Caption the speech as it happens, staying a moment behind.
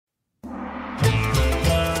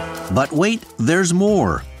But wait, there's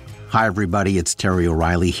more. Hi, everybody. It's Terry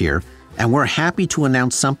O'Reilly here, and we're happy to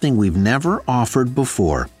announce something we've never offered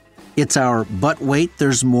before. It's our But Wait,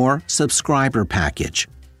 There's More subscriber package.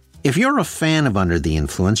 If you're a fan of Under the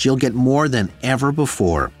Influence, you'll get more than ever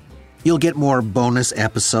before. You'll get more bonus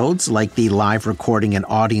episodes like the live recording and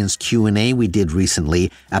audience Q&A we did recently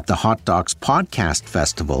at the Hot Docs Podcast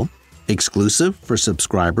Festival, exclusive for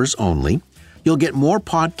subscribers only. You'll get more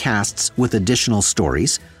podcasts with additional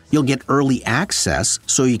stories. You'll get early access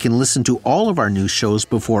so you can listen to all of our new shows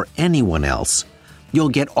before anyone else. You'll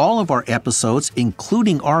get all of our episodes,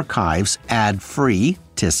 including archives, ad-free.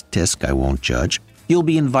 Tisk, tisk, I won't judge. You'll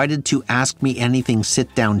be invited to Ask Me Anything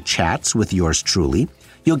sit-down chats with yours truly.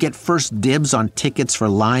 You'll get first dibs on tickets for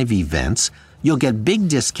live events. You'll get big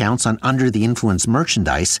discounts on Under the Influence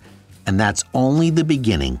merchandise. And that's only the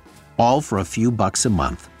beginning, all for a few bucks a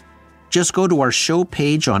month. Just go to our show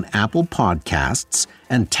page on Apple Podcasts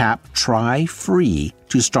and tap Try Free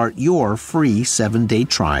to start your free 7-day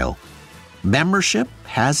trial. Membership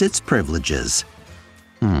has its privileges.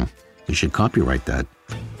 You should copyright that.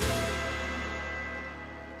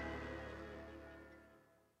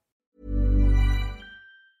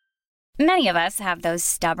 Many of us have those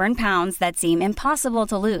stubborn pounds that seem impossible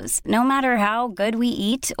to lose, no matter how good we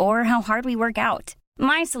eat or how hard we work out.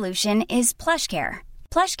 My solution is PlushCare.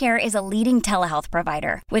 PlushCare is a leading telehealth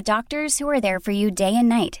provider with doctors who are there for you day and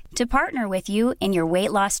night to partner with you in your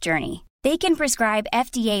weight loss journey. They can prescribe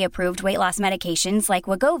FDA-approved weight loss medications like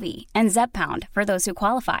Wegovy and Zepbound for those who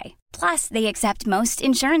qualify. Plus, they accept most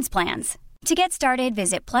insurance plans. To get started,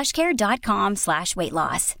 visit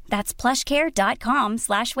plushcare.com/weightloss. That's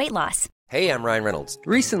plushcare.com/weightloss. Hey, I'm Ryan Reynolds.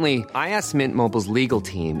 Recently, I asked Mint Mobile's legal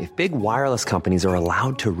team if big wireless companies are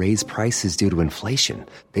allowed to raise prices due to inflation.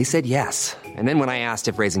 They said yes. And then when I asked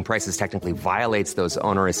if raising prices technically violates those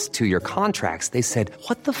onerous 2-year contracts, they said,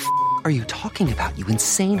 "What the f*** are you talking about, you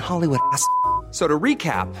insane Hollywood ass?" So to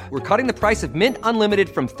recap, we're cutting the price of Mint Unlimited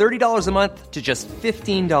from $30 a month to just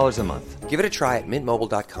 $15 a month. Give it a try at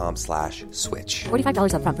mintmobile.com/switch.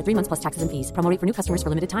 $45 up front for 3 months plus taxes and fees. Promo rate for new customers for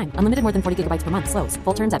limited time. Unlimited more than 40 gigabytes per month. Slows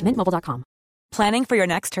full terms at mintmobile.com. Planning for your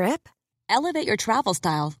next trip? Elevate your travel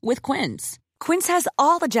style with Quince. Quince has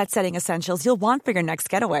all the jet-setting essentials you'll want for your next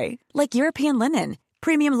getaway, like European linen,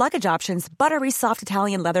 premium luggage options, buttery soft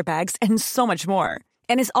Italian leather bags, and so much more.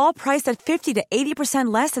 And is all priced at 50 to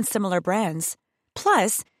 80% less than similar brands.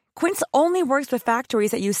 Plus, Quince only works with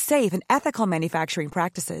factories that use safe and ethical manufacturing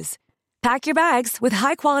practices. Pack your bags with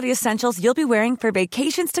high-quality essentials you'll be wearing for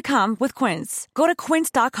vacations to come with Quince. Go to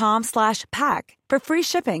quince.com/pack for free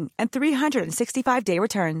shipping and 365-day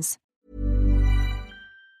returns.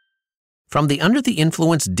 From the Under the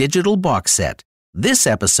Influence digital box set, this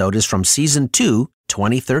episode is from Season 2,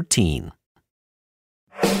 2013.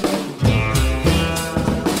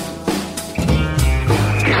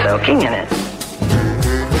 You're soaking in it.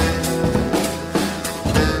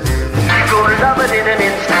 You'll love it in an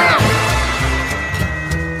instant.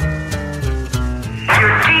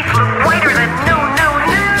 Your teeth look whiter than new.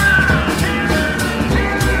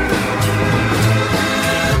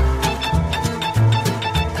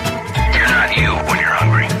 You're not you when you're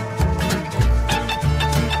hungry.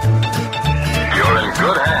 You're in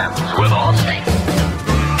good hands with Allstate.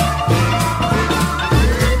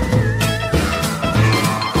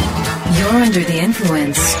 You're Under the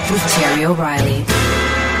Influence with Terry O'Reilly.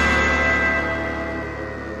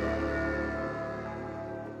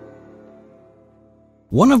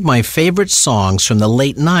 One of my favorite songs from the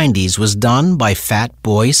late 90s was done by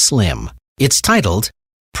Fatboy Slim. It's titled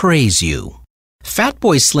Praise You.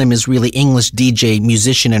 Fatboy Slim is really English DJ,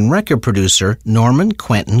 musician, and record producer Norman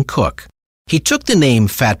Quentin Cook. He took the name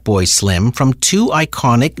Fatboy Slim from 2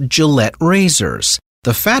 iconic Gillette razors,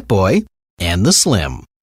 the Fatboy and the Slim.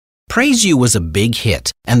 Praise You was a big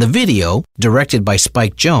hit, and the video, directed by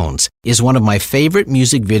Spike Jonze, is one of my favorite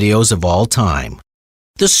music videos of all time.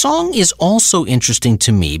 The song is also interesting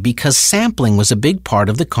to me because sampling was a big part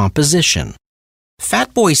of the composition.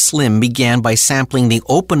 Fatboy Slim began by sampling the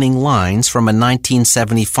opening lines from a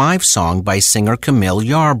 1975 song by singer Camille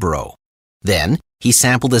Yarbrough. Then, he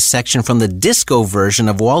sampled a section from the disco version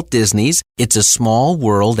of Walt Disney's It's a Small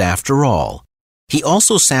World After All. He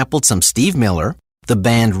also sampled some Steve Miller, the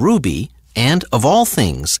band Ruby, and, of all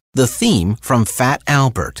things, the theme from Fat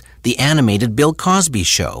Albert, the animated Bill Cosby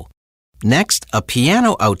show. Next, a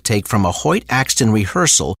piano outtake from a Hoyt Axton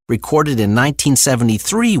rehearsal recorded in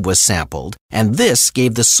 1973 was sampled, and this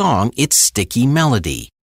gave the song its sticky melody.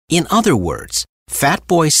 In other words,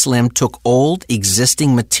 Fatboy Slim took old,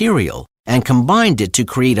 existing material and combined it to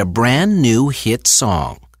create a brand new hit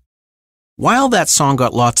song. While that song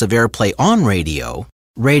got lots of airplay on radio,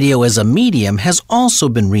 radio as a medium has also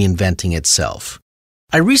been reinventing itself.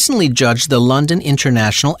 I recently judged the London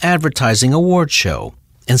International Advertising Awards show,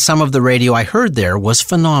 and some of the radio I heard there was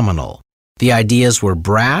phenomenal. The ideas were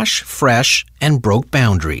brash, fresh, and broke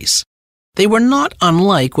boundaries. They were not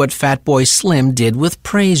unlike what Fatboy Slim did with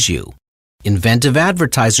Praise You. Inventive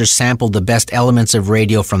advertisers sampled the best elements of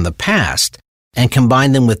radio from the past and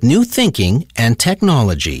combined them with new thinking and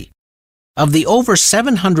technology. Of the over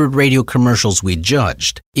 700 radio commercials we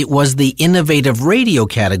judged, it was the innovative radio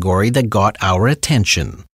category that got our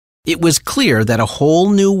attention. It was clear that a whole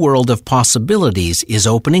new world of possibilities is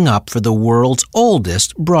opening up for the world's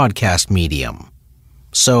oldest broadcast medium.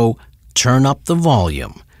 So, turn up the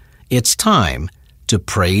volume. It's time to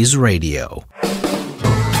praise radio.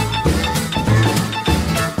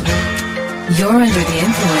 You're under the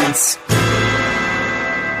influence.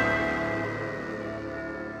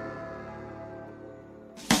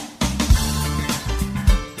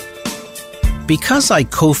 Because I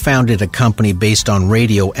co-founded a company based on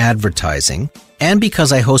radio advertising, and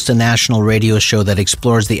because I host a national radio show that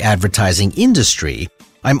explores the advertising industry,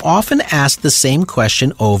 I'm often asked the same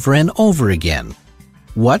question over and over again.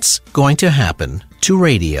 What's going to happen to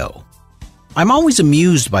radio? I'm always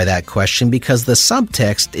amused by that question because the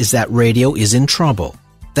subtext is that radio is in trouble,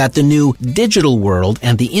 that the new digital world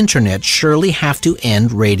and the internet surely have to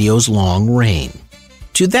end radio's long reign.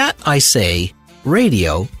 To that I say,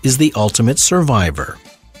 radio is the ultimate survivor.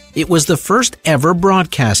 It was the first ever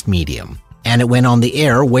broadcast medium, and it went on the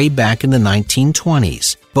air way back in the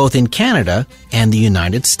 1920s, both in Canada and the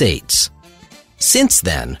United States. Since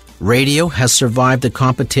then, radio has survived the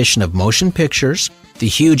competition of motion pictures, the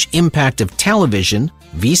huge impact of television,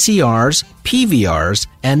 VCRs, PVRs,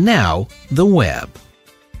 and now the web.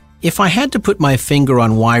 If I had to put my finger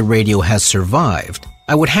on why radio has survived,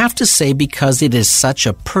 I would have to say because it is such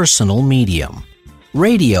a personal medium.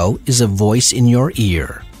 Radio is a voice in your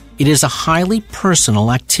ear. It is a highly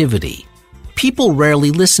personal activity. People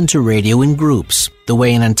rarely listen to radio in groups, the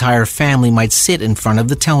way an entire family might sit in front of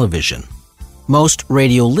the television. Most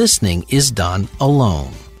radio listening is done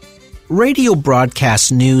alone. Radio broadcasts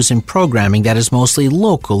news and programming that is mostly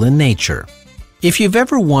local in nature. If you've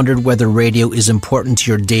ever wondered whether radio is important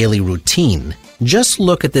to your daily routine, just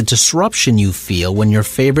look at the disruption you feel when your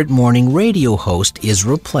favorite morning radio host is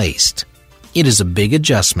replaced. It is a big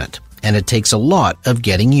adjustment, and it takes a lot of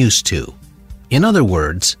getting used to. In other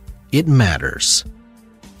words, it matters.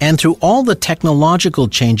 And through all the technological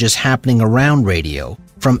changes happening around radio,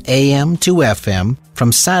 from AM to FM,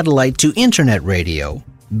 from satellite to internet radio,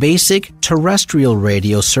 basic terrestrial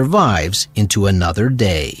radio survives into another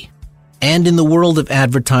day. And in the world of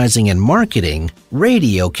advertising and marketing,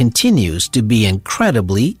 radio continues to be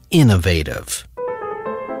incredibly innovative.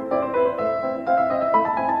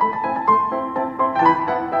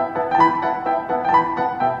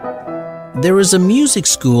 There is a music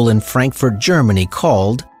school in Frankfurt, Germany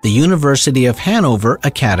called the University of Hanover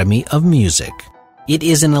Academy of Music. It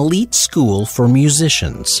is an elite school for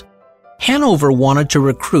musicians. Hanover wanted to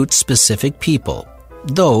recruit specific people,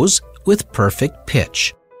 those with perfect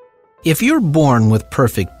pitch. If you're born with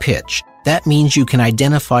perfect pitch, that means you can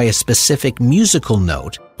identify a specific musical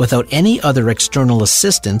note without any other external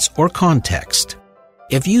assistance or context.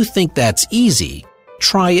 If you think that's easy,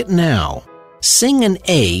 try it now. Sing an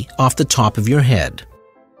A off the top of your head.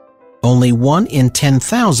 Only 1 in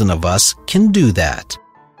 10,000 of us can do that.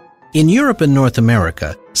 In Europe and North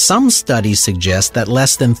America, some studies suggest that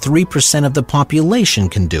less than 3% of the population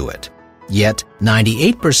can do it. Yet,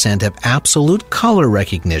 98% have absolute color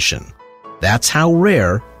recognition. That's how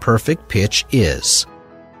rare perfect pitch is.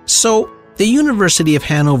 So, the University of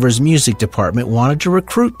Hanover's music department wanted to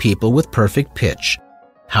recruit people with perfect pitch.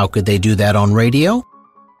 How could they do that on radio?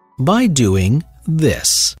 By doing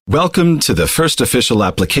this. Welcome to the first official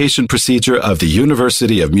application procedure of the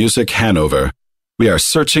University of Music Hanover. We are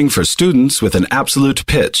searching for students with an absolute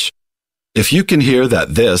pitch. If you can hear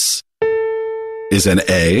that this is an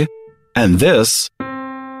A and this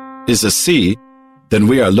is a C, then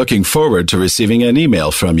we are looking forward to receiving an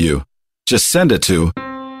email from you. Just send it to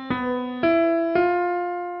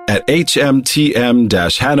at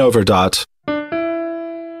hmtm-hanover.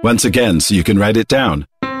 Once again, so you can write it down.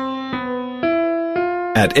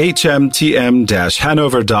 At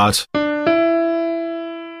hmtm-hanover.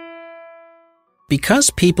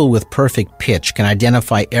 Because people with perfect pitch can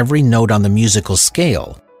identify every note on the musical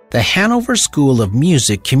scale, the Hanover School of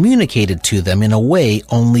Music communicated to them in a way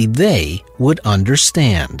only they would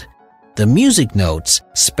understand. The music notes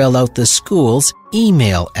spell out the school's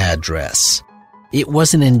email address. It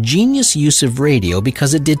was an ingenious use of radio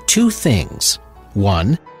because it did two things.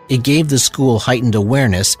 One, it gave the school heightened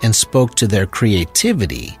awareness and spoke to their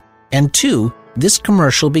creativity. And two, this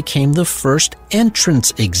commercial became the first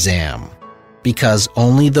entrance exam, because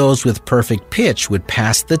only those with perfect pitch would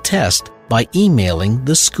pass the test by emailing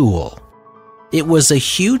the school. It was a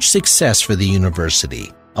huge success for the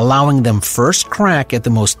university, allowing them first crack at the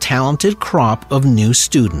most talented crop of new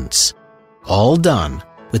students, all done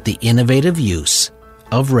with the innovative use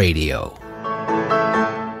of radio.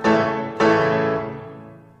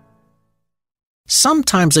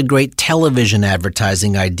 Sometimes a great television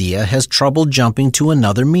advertising idea has trouble jumping to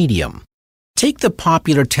another medium. Take the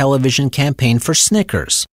popular television campaign for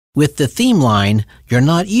Snickers, with the theme line, "You're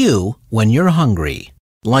not you when you're hungry."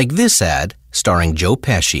 Like this ad, starring Joe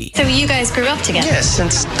Pesci. So you guys grew up together? Yeah,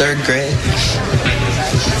 since 3rd grade.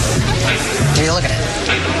 What are you looking at?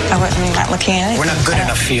 I'm not looking at it. We're not good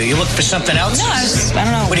enough for you. You look for something else? No, I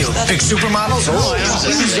don't know. What are you, big supermodels? Oh,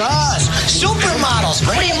 who's us? Supermodels.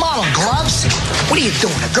 What do you model, gloves? What are you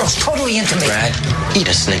doing? The girl's totally into me. Brad, eat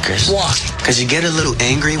a Snickers. Why? Because you get a little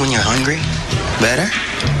angry when you're hungry. Better?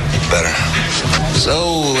 Better.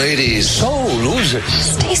 So, ladies. So, losers.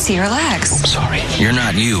 Stacy, relax. I'm sorry. You're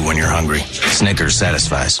not you when you're hungry. Snickers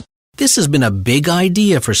satisfies. This has been a big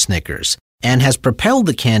idea for Snickers and has propelled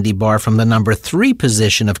the candy bar from the number 3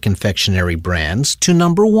 position of confectionery brands to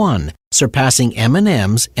number 1, surpassing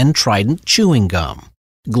M&M's and Trident chewing gum.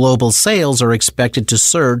 Global sales are expected to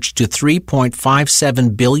surge to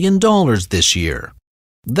 $3.57 billion this year.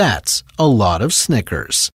 That's a lot of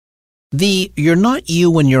Snickers. The "You're not you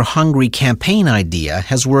when you're hungry" campaign idea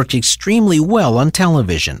has worked extremely well on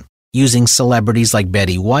television, using celebrities like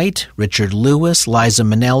Betty White, Richard Lewis, Liza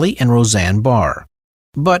Minnelli, and Roseanne Barr.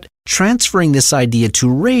 But transferring this idea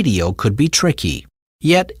to radio could be tricky.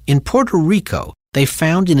 Yet, in Puerto Rico, they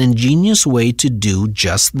found an ingenious way to do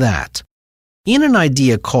just that. In an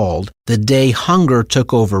idea called "The Day Hunger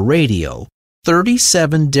Took Over Radio,"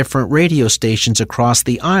 37 different radio stations across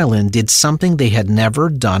the island did something they had never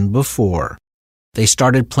done before. They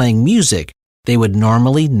started playing music they would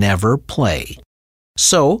normally never play.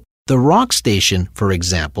 So, the rock station, for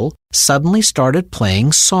example, suddenly started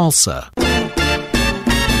playing salsa.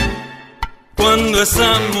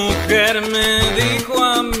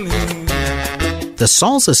 The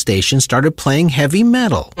salsa station started playing heavy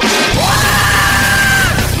metal.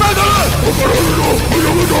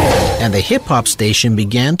 And the hip-hop station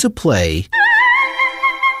began to play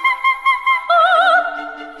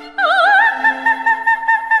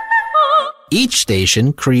Each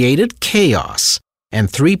station created chaos,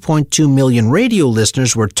 and 3.2 million radio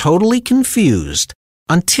listeners were totally confused,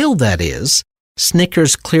 until, that is,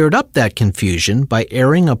 Snickers cleared up that confusion by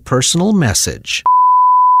airing a personal message.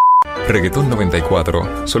 Reggaeton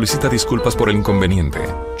 94 solicita disculpas por el inconveniente.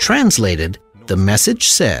 Translated, the message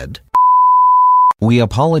said, "We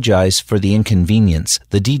apologize for the inconvenience.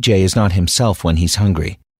 The DJ is not himself when he's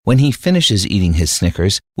hungry. When he finishes eating his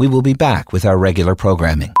Snickers, we will be back with our regular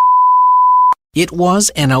programming." It was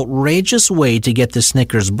an outrageous way to get the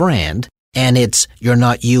Snickers brand and its "You're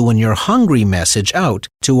not you when you're hungry" message out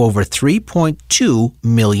to over 3.2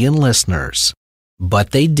 million listeners.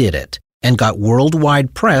 But they did it and got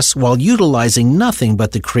worldwide press while utilizing nothing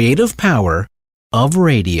but the creative power of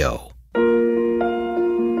radio.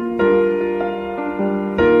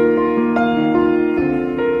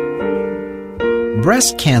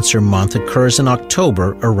 Breast Cancer Month occurs in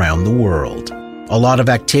October around the world. A lot of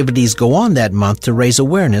activities go on that month to raise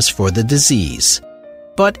awareness for the disease.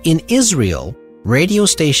 But in Israel, radio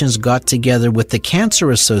stations got together with the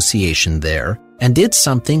Cancer Association there and did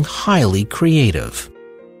something highly creative.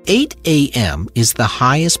 8 a.m. is the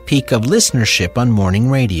highest peak of listenership on morning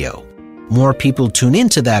radio. More people tune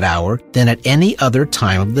into that hour than at any other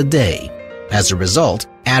time of the day. As a result,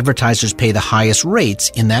 advertisers pay the highest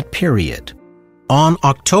rates in that period. On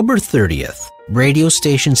October 30th, radio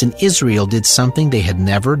stations in Israel did something they had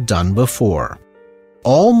never done before.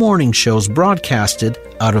 All morning shows broadcasted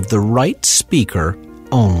out of the right speaker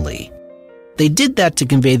only. They did that to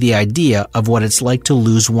convey the idea of what it's like to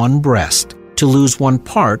lose one breast, to lose one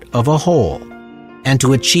part of a whole. And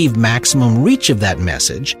to achieve maximum reach of that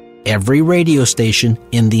message, every radio station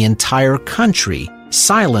in the entire country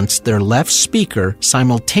silenced their left speaker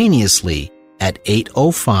simultaneously at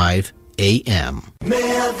 8:05 a.m.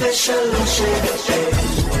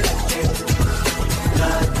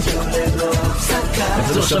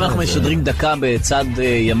 עכשיו אנחנו משדרים דקה בצד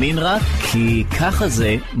ימין רק, כי ככה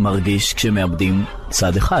זה מרגיש כשמאבדים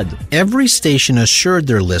צד אחד. Every station assured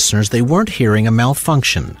their listeners they weren't hearing a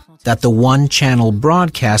malfunction, that the one-channel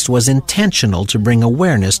broadcast was intentional to bring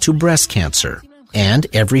awareness to breast cancer. and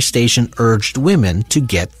every station urged women to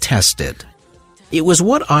get tested. It was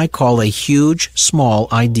what I call a huge, small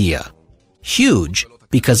idea. Huge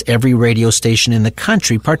because every radio station in the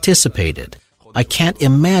country participated. I can't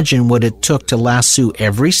imagine what it took to lasso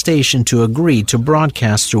every station to agree to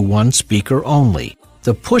broadcast through one speaker only.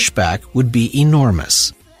 The pushback would be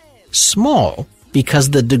enormous. Small because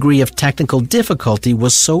the degree of technical difficulty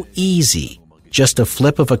was so easy. Just a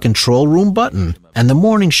flip of a control room button, and the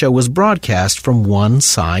morning show was broadcast from one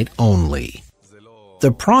side only.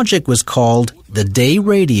 The project was called The Day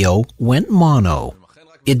Radio Went Mono.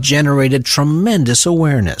 It generated tremendous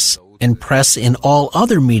awareness, and press in all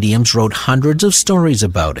other mediums wrote hundreds of stories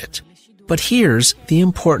about it. But here's the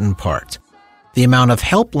important part. The amount of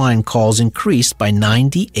helpline calls increased by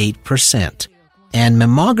 98%, and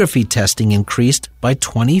mammography testing increased by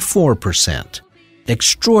 24%.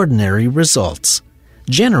 Extraordinary results,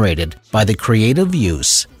 generated by the creative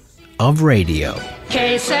use of radio.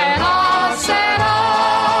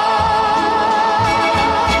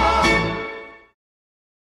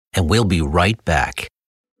 And we'll be right back.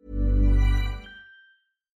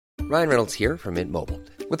 Ryan Reynolds here from Mint Mobile.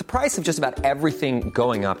 With the price of just about everything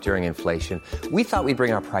going up during inflation, we thought we'd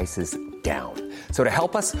bring our prices down. So to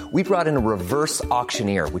help us, we brought in a reverse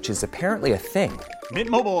auctioneer, which is apparently a thing. Mint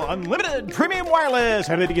Mobile Unlimited Premium Wireless.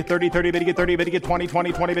 How to get 30, 30, bit to get 30, bit to get 20,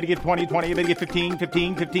 20, 20, bit to get 20, 20, bit to get 15,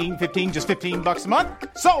 15, 15, 15, just $15 a month?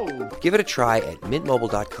 Sold! Give it a try at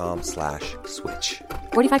mintmobile.com/switch.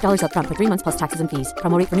 $45 up front for 3 months plus taxes and fees.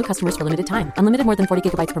 Promo rate for new customers for limited time. Unlimited more than 40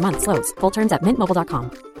 gigabytes per month. Slows full terms at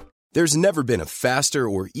mintmobile.com. There's never been a faster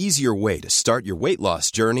or easier way to start your weight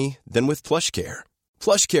loss journey than with PlushCare.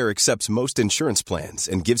 PlushCare accepts most insurance plans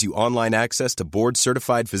and gives you online access to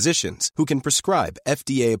board-certified physicians who can prescribe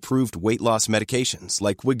FDA-approved weight loss medications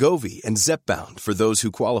like Wegovy and Zepbound for those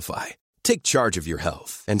who qualify. Take charge of your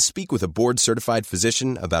health and speak with a board-certified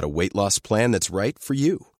physician about a weight loss plan that's right for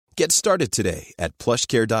you. Get started today at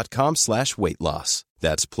plushcare.com/weight-loss.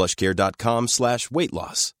 That's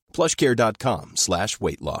plushcare.com/weight-loss.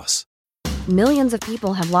 plushcare.com/weight-loss. Millions of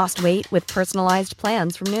people have lost weight with personalized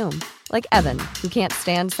plans from Noom. Like Evan, who can't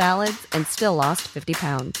stand salads and still lost 50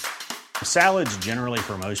 pounds. Salads generally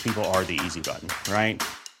for most people are the easy button, right?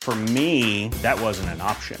 For me, that wasn't an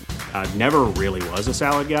option. I never really was a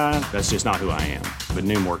salad guy. That's just not who I am. But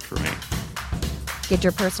Noom worked for me. Get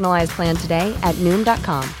your personalized plan today at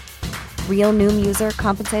Noom.com. Real Noom user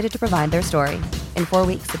compensated to provide their story. In 4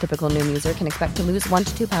 weeks, the typical Noom user can expect to lose 1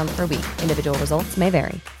 to 2 pounds per week. Individual results may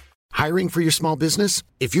vary. Hiring for your small business?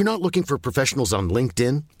 If you're not looking for professionals on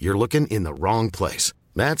LinkedIn, you're looking in the wrong place.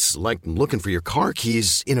 That's like looking for your car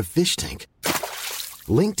keys in a fish tank.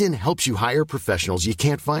 LinkedIn helps you hire professionals you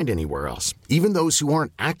can't find anywhere else, even those who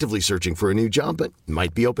aren't actively searching for a new job but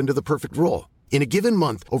might be open to the perfect role. In a given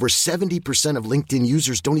month, over 70% of LinkedIn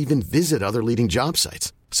users don't even visit other leading job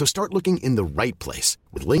sites. So start looking in the right place.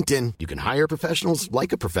 With LinkedIn, you can hire professionals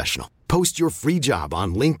like a professional. Post your free job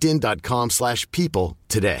on linkedin.com/people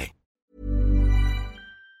today.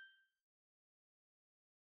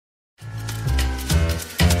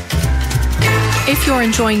 If you're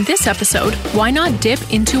enjoying this episode, why not dip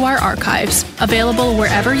into our archives, available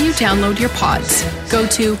wherever you download your pods. Go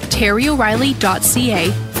to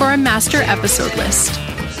terryoreilly.ca for a master episode list.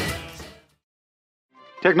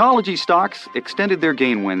 Technology stocks extended their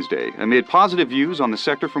gain Wednesday amid positive views on the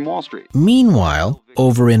sector from Wall Street. Meanwhile,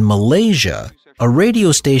 over in Malaysia, a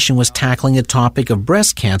radio station was tackling the topic of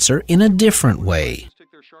breast cancer in a different way.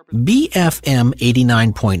 BFM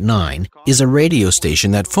 89.9 is a radio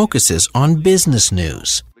station that focuses on business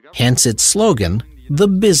news, hence its slogan, The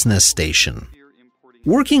Business Station.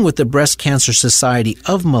 Working with the Breast Cancer Society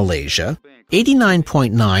of Malaysia,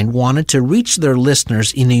 89.9 wanted to reach their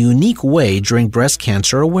listeners in a unique way during Breast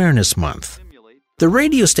Cancer Awareness Month. The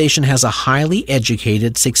radio station has a highly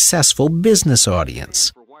educated, successful business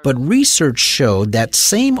audience, but research showed that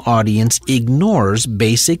same audience ignores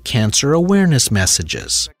basic cancer awareness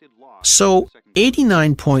messages. So,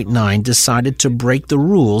 89.9 decided to break the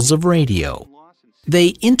rules of radio.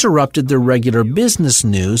 They interrupted the regular business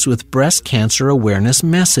news with breast cancer awareness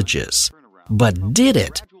messages, but did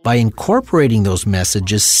it by incorporating those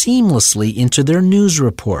messages seamlessly into their news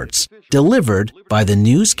reports, delivered by the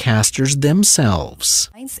newscasters themselves.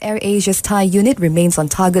 AirAsia's Thai unit remains on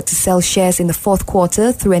target to sell shares in the fourth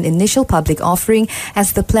quarter through an initial public offering,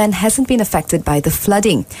 as the plan hasn't been affected by the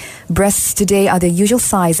flooding. Breasts today are their usual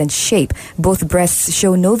size and shape. Both breasts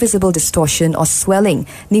show no visible distortion or swelling.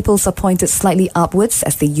 Nipples are pointed slightly upwards,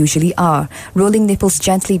 as they usually are. Rolling nipples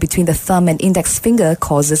gently between the thumb and index finger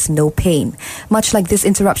causes no pain. Much like this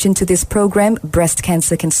interruption interruption to this program, breast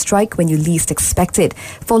cancer can strike when you least expect it.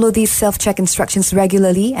 Follow these self-check instructions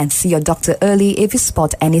regularly and see your doctor early if you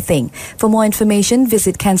spot anything. For more information,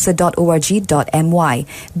 visit cancer.org.my.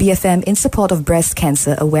 BFM in support of breast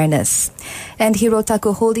cancer awareness. And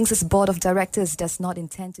Hirotako Holdings' board of directors does not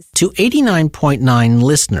intend to... To 89.9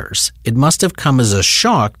 listeners, it must have come as a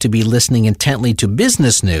shock to be listening intently to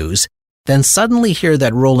business news, then suddenly hear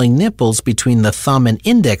that rolling nipples between the thumb and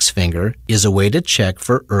index finger is a way to check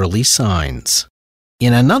for early signs.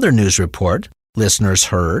 In another news report, listeners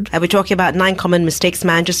heard... We're talking about 9 common mistakes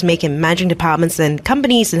managers make in managing departments and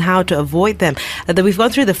companies and how to avoid them. We've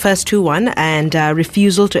gone through the first 2 and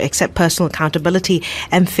refusal to accept personal accountability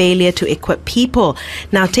and failure to equip people.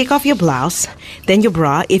 Now take off your blouse, then your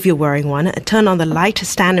bra if you're wearing one, turn on the light,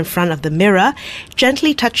 stand in front of the mirror,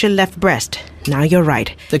 gently touch your left breast. Now you're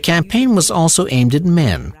right. The campaign was also aimed at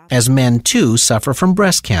men, as men too suffer from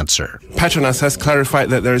breast cancer. Petronas has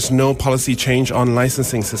clarified that there is no policy change on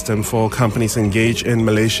licensing system for companies engaged in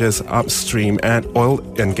Malaysia's upstream and oil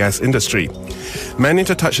and gas industry. Men need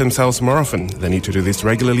to touch themselves more often. They need to do this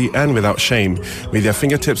regularly and without shame. With their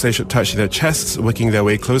fingertips, they should touch their chests, working their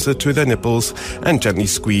way closer to their nipples and gently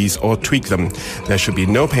squeeze or tweak them. There should be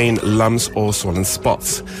no pain, lumps or swollen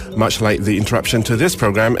spots. Much like the interruption to this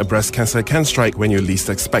program, breast cancer can strike when you least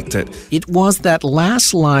expect it. It was that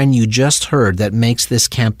last line you just heard that makes this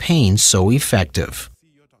campaign so effective.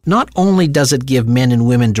 Not only does it give men and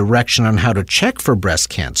women direction on how to check for breast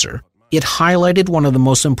cancer, it highlighted one of the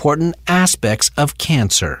most important aspects of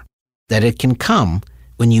cancer, that it can come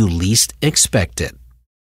when you least expect it.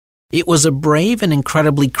 It was a brave and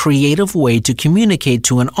incredibly creative way to communicate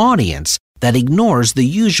to an audience that ignores the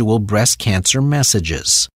usual breast cancer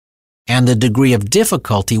messages. And the degree of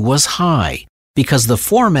difficulty was high, because the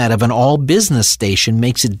format of an all-business station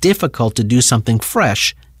makes it difficult to do something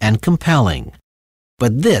fresh and compelling.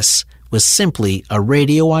 But this was simply a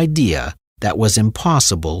radio idea that was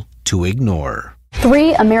impossible to ignore.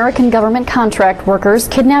 3 American government contract workers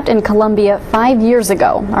kidnapped in Colombia 5 years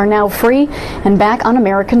ago are now free and back on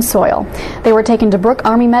American soil. They were taken to Brooke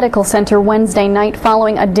Army Medical Center Wednesday night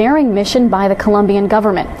following a daring mission by the Colombian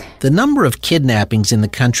government. The number of kidnappings in the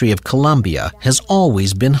country of Colombia has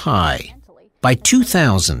always been high. By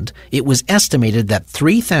 2000, it was estimated that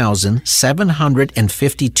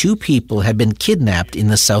 3,752 people had been kidnapped in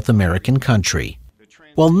the South American country.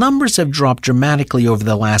 While numbers have dropped dramatically over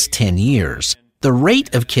the last 10 years, the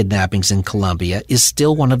rate of kidnappings in Colombia is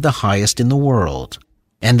still one of the highest in the world.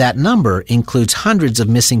 And that number includes hundreds of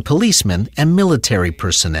missing policemen and military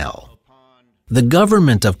personnel. The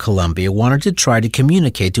government of Colombia wanted to try to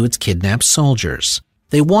communicate to its kidnapped soldiers.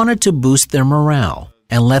 They wanted to boost their morale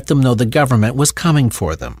and let them know the government was coming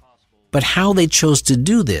for them. But how they chose to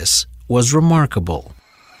do this was remarkable.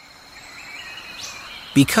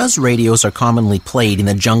 Because radios are commonly played in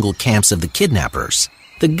the jungle camps of the kidnappers,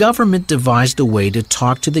 the government devised a way to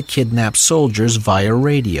talk to the kidnapped soldiers via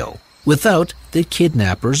radio, without the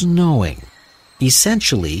kidnappers knowing.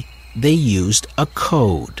 Essentially, they used a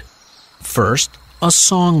code. First, a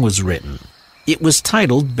song was written. It was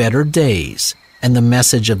titled Better Days, and the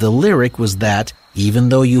message of the lyric was that, even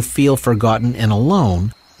though you feel forgotten and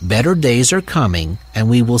alone, better days are coming and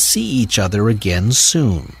we will see each other again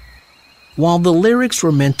soon. While the lyrics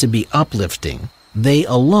were meant to be uplifting, they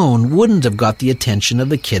alone wouldn't have got the attention of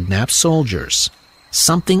the kidnapped soldiers.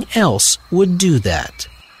 Something else would do that.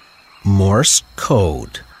 Morse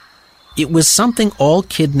code. It was something all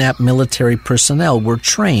kidnapped military personnel were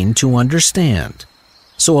trained to understand.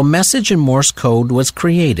 So a message in Morse code was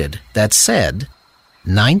created that said,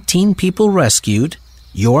 19 people rescued,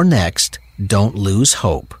 you're next, don't lose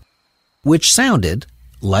hope. Which sounded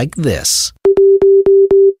like this.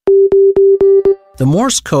 The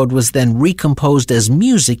Morse code was then recomposed as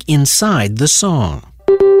music inside the song.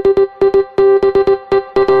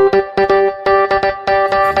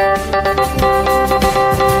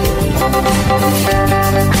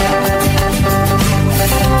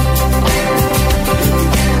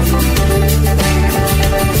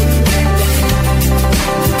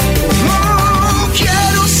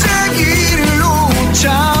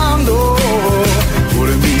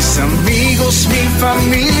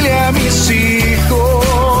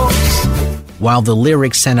 While the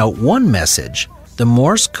lyrics sent out one message, the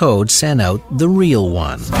Morse code sent out the real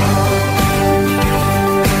one.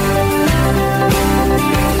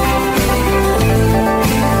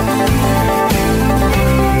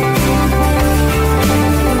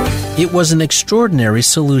 It was an extraordinary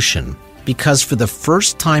solution because for the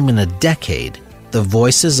first time in a decade, the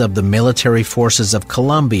voices of the military forces of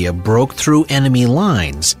Colombia broke through enemy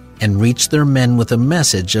lines and reached their men with a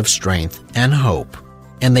message of strength and hope.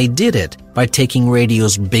 And they did it by taking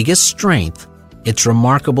radio's biggest strength, its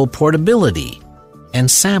remarkable portability, and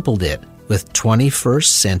sampled it with 21st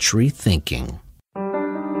century thinking.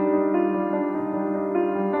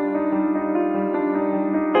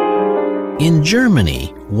 In Germany,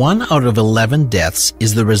 1 out of 11 deaths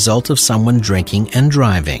is the result of someone drinking and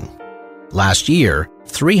driving. Last year,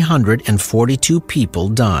 342 people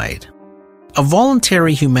died. A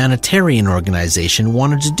voluntary humanitarian organization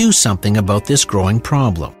wanted to do something about this growing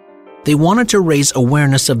problem. They wanted to raise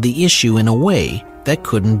awareness of the issue in a way that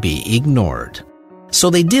couldn't be ignored. So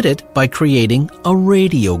they did it by creating a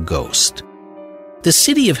radio ghost. The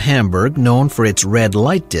city of Hamburg, known for its red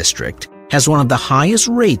light district, has one of the highest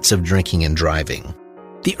rates of drinking and driving.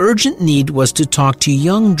 The urgent need was to talk to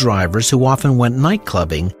young drivers who often went night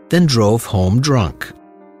clubbing, then drove home drunk.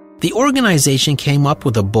 The organization came up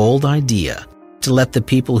with a bold idea to let the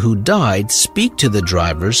people who died speak to the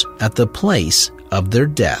drivers at the place of their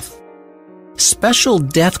death. Special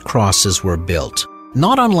death crosses were built,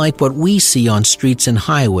 not unlike what we see on streets and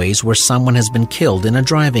highways where someone has been killed in a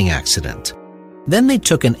driving accident. Then they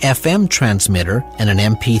took an FM transmitter and an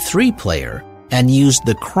MP3 player and used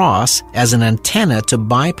the cross as an antenna to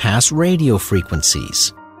bypass radio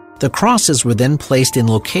frequencies. The crosses were then placed in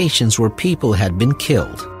locations where people had been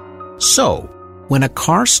killed. So, when a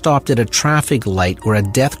car stopped at a traffic light where a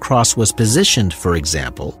death cross was positioned, for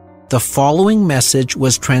example, the following message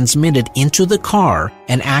was transmitted into the car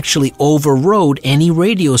and actually overrode any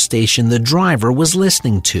radio station the driver was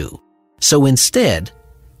listening to. So instead,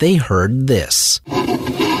 they heard this.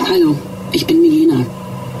 Hallo, ich bin Melina.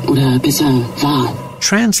 Oder besser war.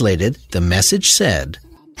 Translated, the message said,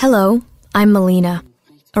 Hello, I'm Melina.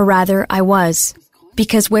 Or rather, I was.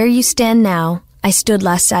 Because where you stand now, I stood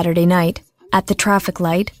last Saturday night, at the traffic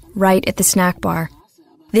light, right at the snack bar.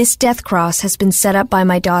 This death cross has been set up by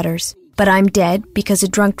my daughters, but I'm dead because a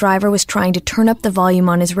drunk driver was trying to turn up the volume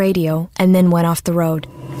on his radio and then went off the road.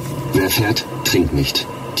 Wer fährt, trinkt nicht.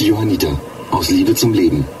 Die Johanniter. Aus Liebe zum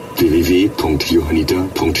Leben.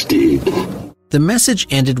 www.johanniter.de. The message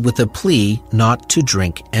ended with a plea not to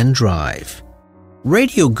drink and drive.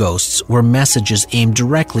 Radio ghosts were messages aimed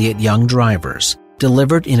directly at young drivers,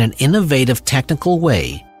 delivered in an innovative technical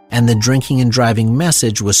way, and the drinking and driving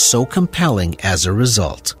message was so compelling as a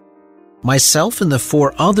result. Myself and the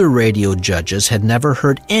 4 other radio judges had never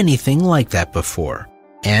heard anything like that before,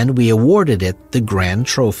 and we awarded it the Grand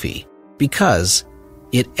Trophy because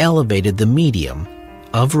it elevated the medium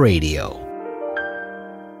of radio.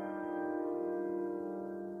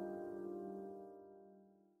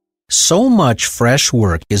 So much fresh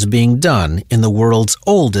work is being done in the world's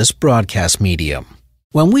oldest broadcast medium.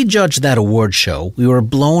 When we judged that award show, we were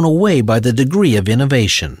blown away by the degree of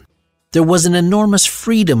innovation. There was an enormous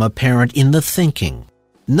freedom apparent in the thinking.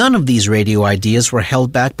 None of these radio ideas were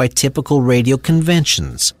held back by typical radio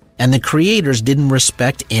conventions, and the creators didn't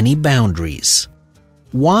respect any boundaries.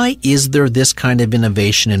 Why is there this kind of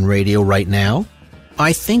innovation in radio right now?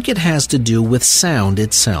 I think it has to do with sound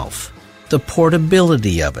itself, the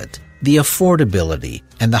portability of it, the affordability,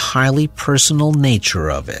 and the highly personal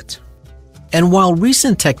nature of it. And while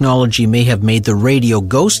recent technology may have made the Radio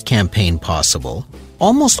Ghost campaign possible,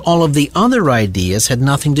 almost all of the other ideas had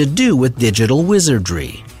nothing to do with digital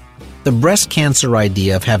wizardry. The breast cancer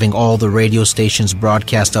idea of having all the radio stations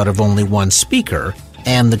broadcast out of only one speaker,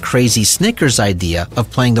 and the crazy Snickers idea of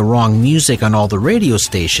playing the wrong music on all the radio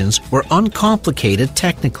stations were uncomplicated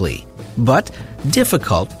technically, but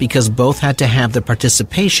difficult because both had to have the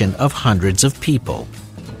participation of hundreds of people.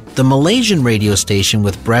 The Malaysian radio station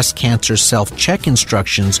with breast cancer self-check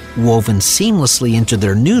instructions woven seamlessly into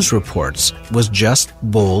their news reports was just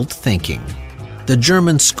bold thinking. The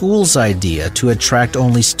German school's idea to attract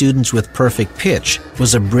only students with perfect pitch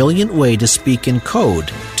was a brilliant way to speak in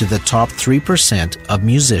code to the top 3% of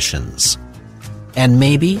musicians. And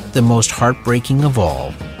maybe the most heartbreaking of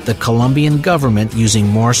all, the Colombian government using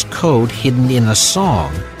Morse code hidden in a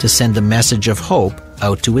song to send a message of hope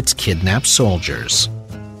out to its kidnapped soldiers.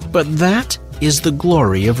 But that is the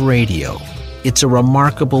glory of radio. It's a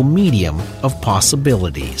remarkable medium of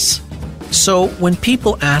possibilities. So when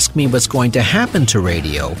people ask me what's going to happen to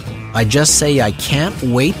radio, I just say I can't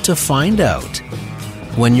wait to find out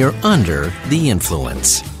when you're under the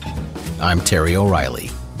influence. I'm Terry O'Reilly.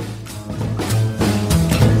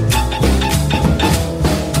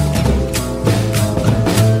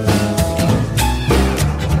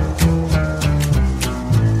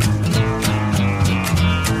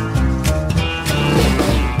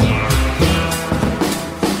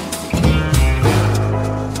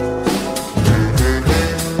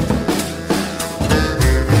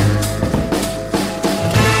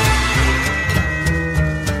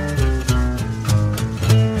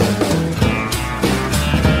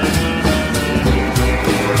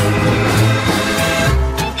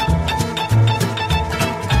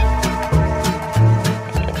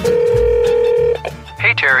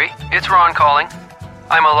 it's Ron calling.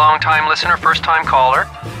 I'm a long-time listener, first-time caller.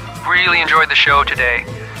 Really enjoyed the show today.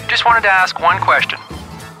 Just wanted to ask one question.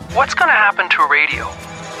 What's going to happen to radio?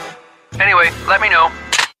 Anyway, let me know.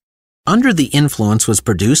 Under the Influence was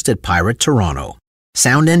produced at Pirate Toronto.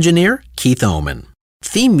 Sound engineer, Keith Oman.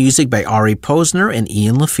 Theme music by Ari Posner and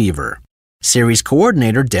Ian Lefevre. Series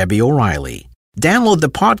coordinator, Debbie O'Reilly. Download the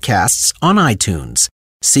podcasts on iTunes.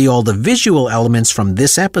 See all the visual elements from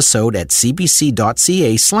this episode at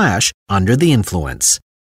cbc.ca/Under the Influence.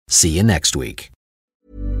 See you next week.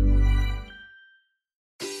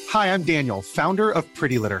 Hi, I'm Daniel, founder of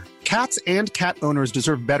Pretty Litter. Cats and cat owners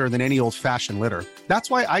deserve better than any old-fashioned litter. That's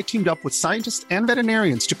why I teamed up with scientists and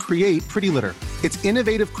veterinarians to create Pretty Litter. Its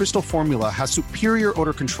innovative crystal formula has superior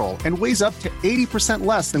odor control and weighs up to 80%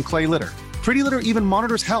 less than clay litter. Pretty Litter even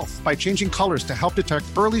monitors health by changing colors to help detect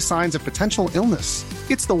early signs of potential illness.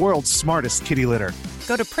 It's the world's smartest kitty litter.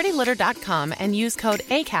 Go to prettylitter.com and use code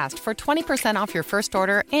ACAST for 20% off your first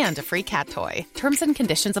order and a free cat toy. Terms and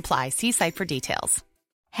conditions apply. See site for details.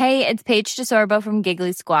 Hey, it's Paige DeSorbo from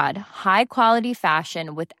Giggly Squad. High quality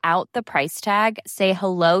fashion without the price tag. Say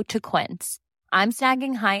hello to Quince. I'm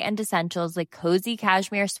snagging high-end essentials like cozy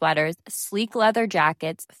cashmere sweaters, sleek leather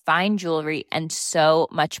jackets, fine jewelry, and so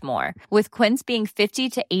much more. With Quince being 50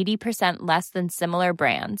 to 80% less than similar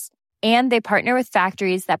brands. And they partner with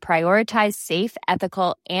factories that prioritize safe,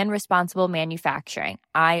 ethical, and responsible manufacturing.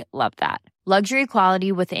 I love that. Luxury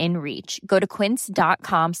quality within reach. Go to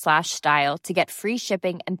quince.com/style to get free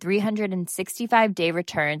shipping and 365-day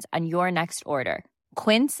returns on your next order.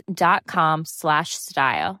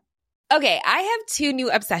 Quince.com/style. Okay, I have two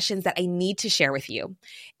new obsessions that I need to share with you.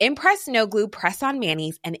 Impress No Glue Press-On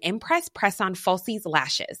Manis and Impress Press-On Falsies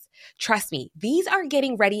Lashes. Trust me, these are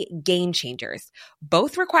getting ready game changers.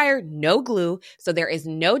 Both require no glue, so there is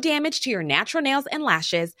no damage to your natural nails and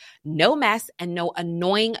lashes, no mess, and no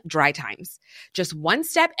annoying dry times. Just one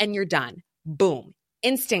step and you're done. Boom.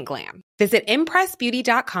 Instant glam. Visit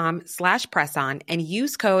impressbeauty.com/presson and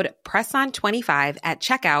use code PRESSON25 at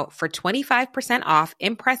checkout for 25% off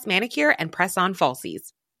Impress Manicure and Press-On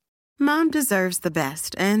Falsies. Mom deserves the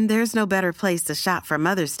best, and there's no better place to shop for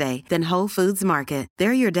Mother's Day than Whole Foods Market.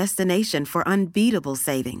 They're your destination for unbeatable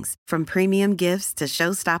savings, from premium gifts to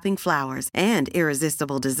show-stopping flowers and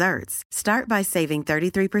irresistible desserts. Start by saving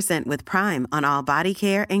 33% with Prime on all body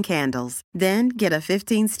care and candles. Then get a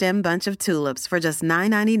 15-stem bunch of tulips for just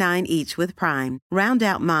 $9.99 each with Prime. Round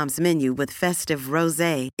out Mom's menu with festive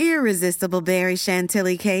rosé, irresistible berry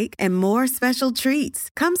chantilly cake, and more special treats.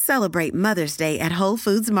 Come celebrate Mother's Day at Whole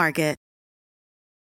Foods Market.